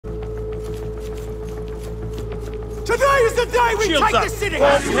Today is the day we Shields take up. the city!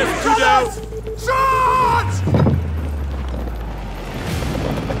 Bomb test to Brothers! Charge!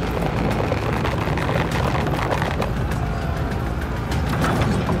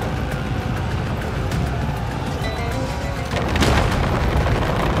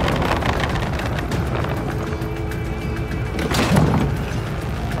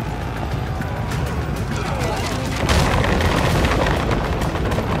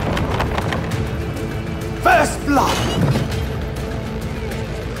 First blood!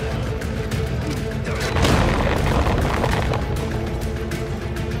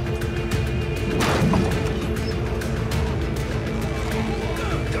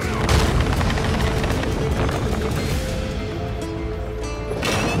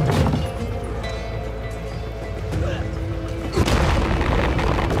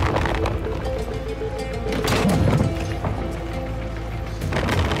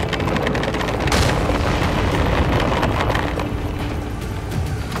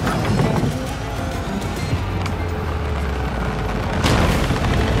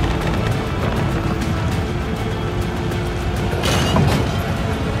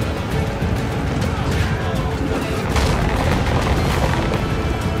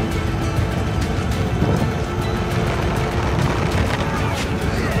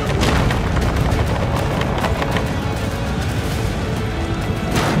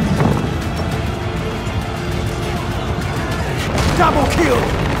 Double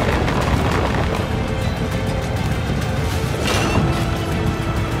kill!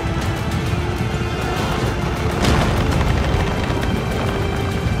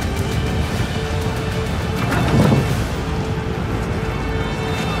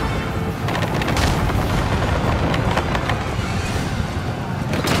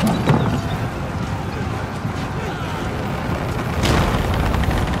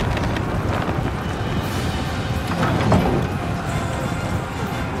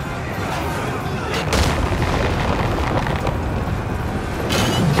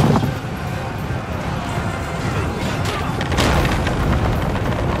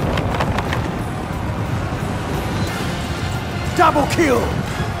 Double kill!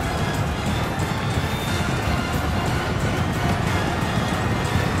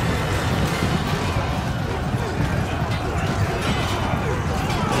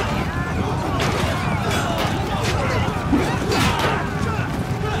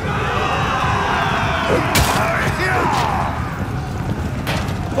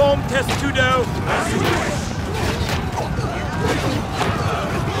 Bomb test to do.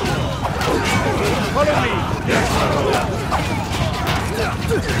 Follow me.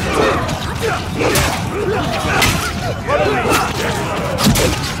 Follow me.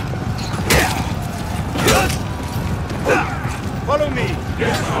 Follow me.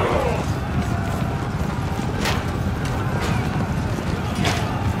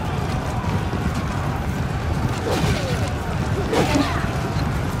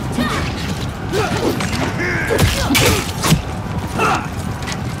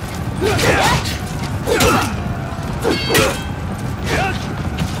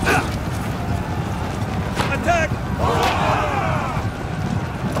 Attack!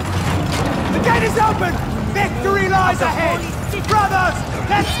 The gate is open! Victory lies ahead! Brothers,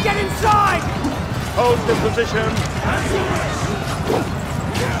 let's get inside! Hold the position.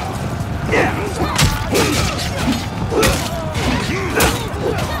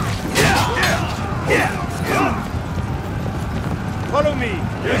 Follow me.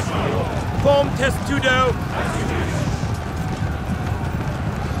 Yes, my lord. Bomb test to do.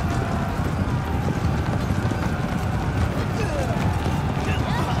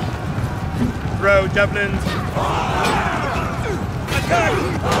 Throw javelins. Attack!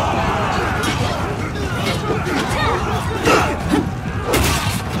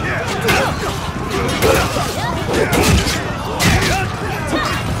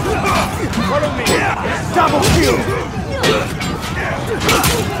 Follow me. Double kill!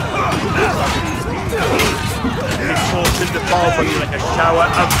 Misfortune falls on you like a shower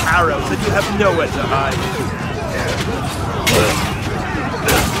of arrows and you have nowhere to hide.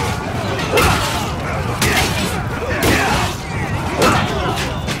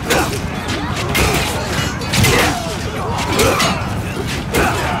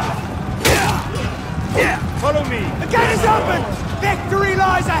 Follow me! The gate is open! Victory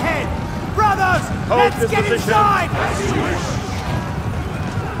lies ahead! Brothers, let's get inside!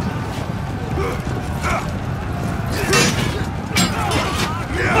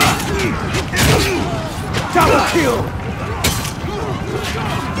 Double kill!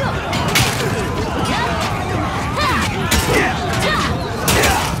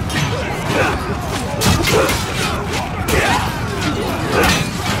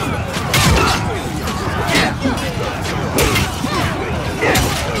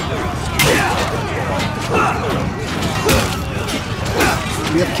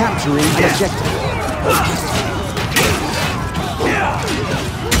 We are capturing an objective.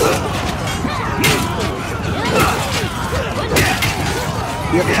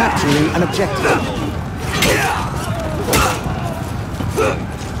 We are capturing an objective.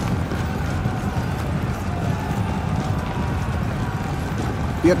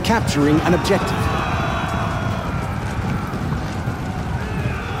 We are capturing an objective.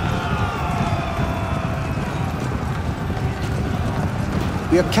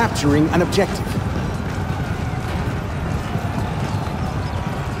 We are capturing an objective.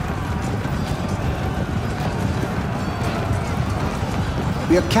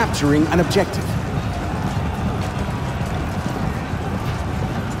 We are capturing an objective.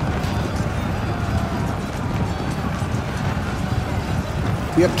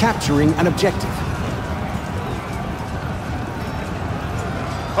 We are capturing an objective.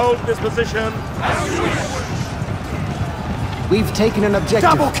 Hold this position. We've taken an objective.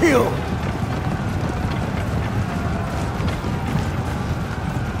 Double kill!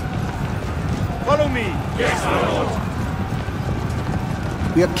 Follow me. Yes, Lord.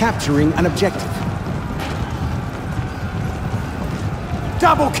 We are capturing an objective.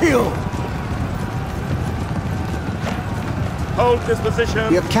 Double kill! Hold this position.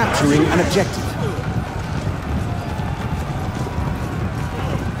 We are capturing an objective.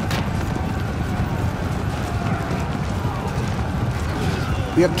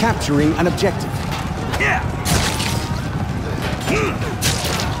 We are capturing an objective.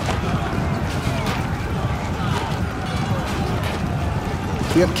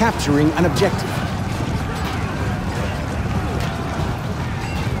 We are capturing an objective.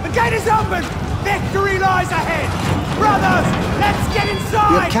 The gate is open! Victory lies ahead! Brothers, let's get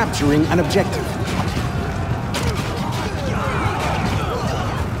inside! We are capturing an objective.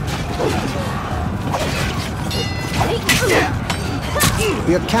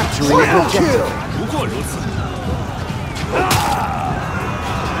 We are capturing an objective.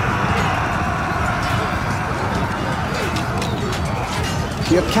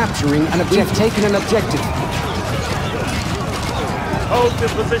 We are capturing an objective. We've taken an objective. Hold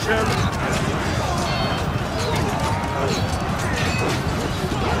this position.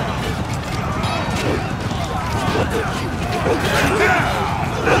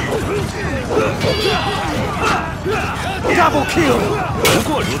 Double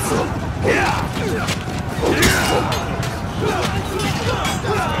kill!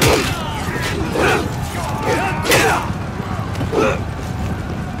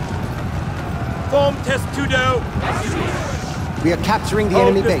 Form test Tudo. We are capturing the Hold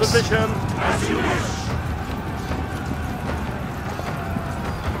enemy this base. position.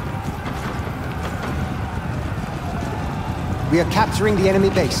 We are capturing the enemy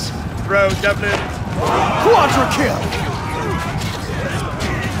base. Throw Devlin. Quadra kill!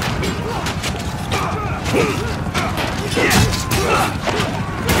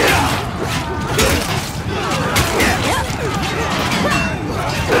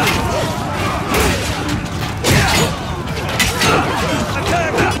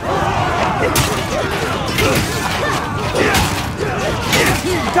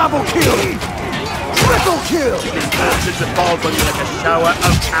 Double kill! Triple kill! Fortune falls on you like a shower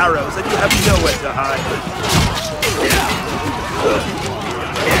of arrows, and you have nowhere to hide.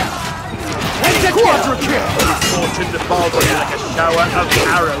 Quadra kill! Fortune falls on you like a shower of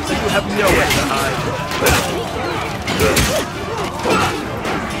arrows, and you have nowhere to hide.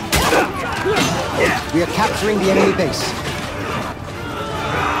 We are capturing the enemy base.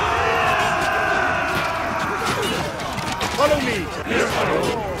 Follow me.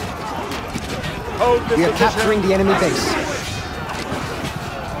 Hold this We are position. capturing the enemy base.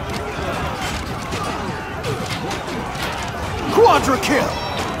 Quadra kill!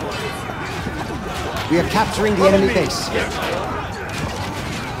 We are capturing the enemy base.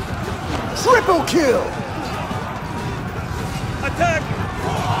 Triple kill! Attack!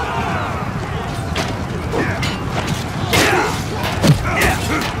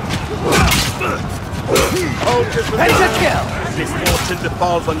 Hold this position. Pentakill! Misfortune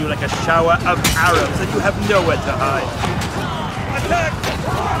falls on you like a shower of arrows, and you have nowhere to hide. Attack!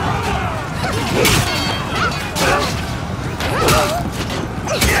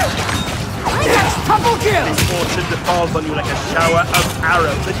 Double kill! Misfortune falls on you like a shower of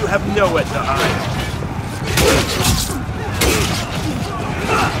arrows, and you have nowhere to hide.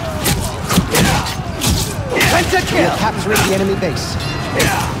 We Pentakill! are capturing the enemy base.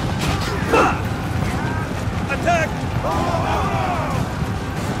 Attack!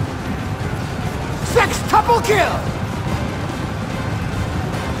 Sextuple kill!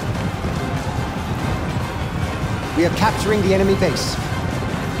 We are capturing the enemy base.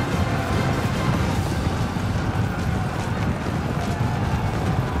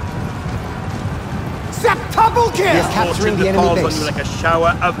 Double kill! We are capturing the enemy falls on base. you like a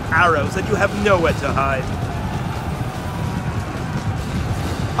shower of arrows, and you have nowhere to hide.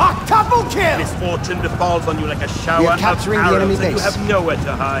 Octuple kill! Misfortune befalls on you like a shower We are of capturing the enemy arrows, and you base. have nowhere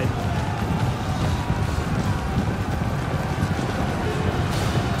to hide.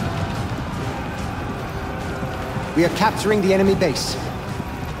 We are capturing the enemy base.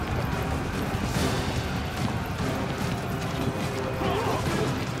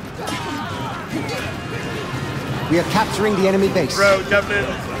 We are capturing the enemy base. Bro, Dublin.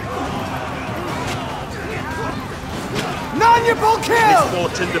 Valuable kill!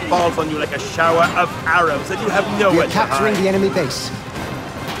 Misfortune befalls on you like a shower of arrows, and you have We nowhere are to capturing hide. the enemy base.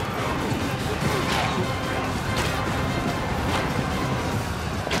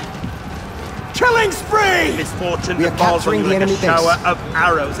 Killing spree! Misfortune We are befalls on capturing you the like a enemy base. shower of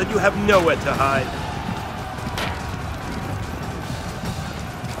arrows, and you have nowhere to hide.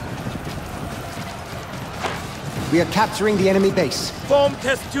 We are capturing the enemy base. Form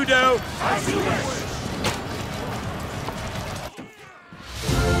testudo.